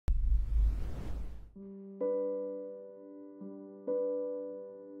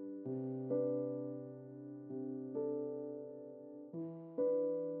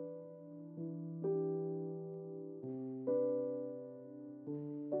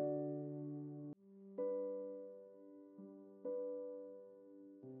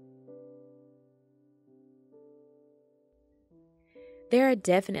There are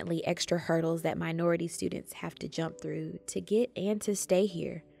definitely extra hurdles that minority students have to jump through to get and to stay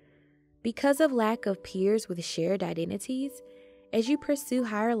here. Because of lack of peers with shared identities, as you pursue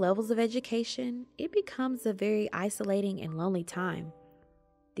higher levels of education, it becomes a very isolating and lonely time.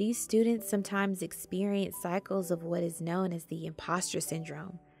 These students sometimes experience cycles of what is known as the imposter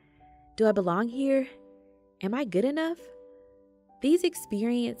syndrome. Do I belong here? Am I good enough? These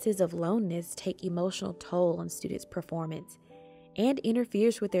experiences of loneliness take emotional toll on students' performance and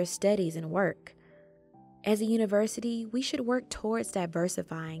interferes with their studies and work. As a university, we should work towards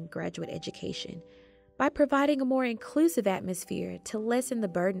diversifying graduate education by providing a more inclusive atmosphere to lessen the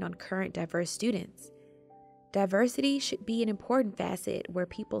burden on current diverse students. Diversity should be an important facet where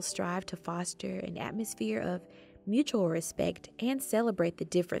people strive to foster an atmosphere of mutual respect and celebrate the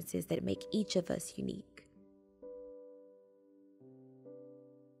differences that make each of us unique.